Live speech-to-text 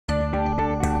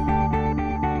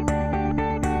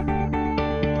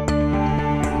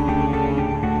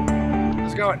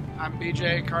going? I'm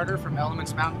BJ Carter from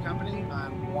Elements Mountain Company.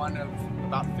 I'm one of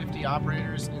about 50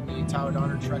 operators in the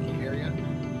Tawadana trucking area.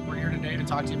 We're here today to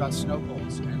talk to you about snow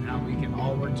poles and how we can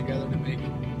all work together to make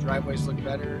driveways look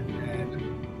better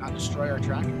and not destroy our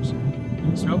tractors.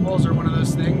 Snow poles are one of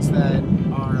those things that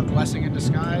are a blessing in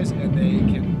disguise, and they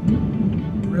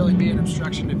can really be an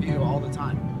obstruction to view all the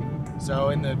time. So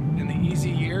in the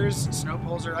easy years, snow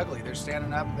poles are ugly. They're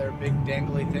standing up, they're big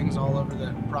dangly things all over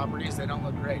the properties. They don't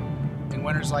look great. In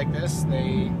winters like this,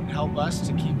 they help us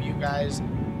to keep you guys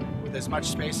with as much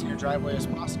space in your driveway as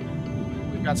possible.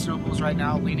 We've got snow poles right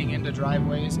now leaning into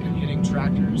driveways and hitting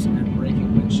tractors and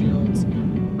breaking windshields,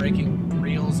 breaking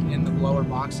reels in the blower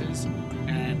boxes,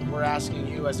 and we're asking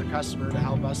you as a customer to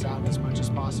help us out as much as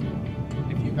possible.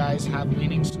 If you guys have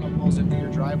leaning snow poles into your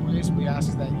driveways, we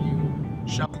ask that you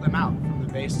shovel them out from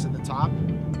the base to the top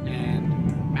and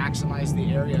maximize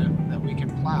the area that we can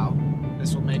plow.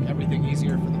 This will make everything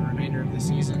easier for the remainder of the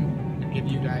season and give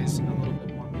you guys a little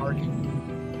bit more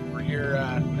parking. We're here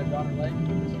at Donner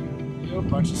Lake, a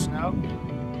bunch of snow.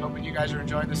 Hoping you guys are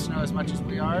enjoying the snow as much as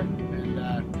we are,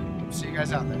 and see you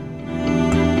guys out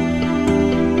there.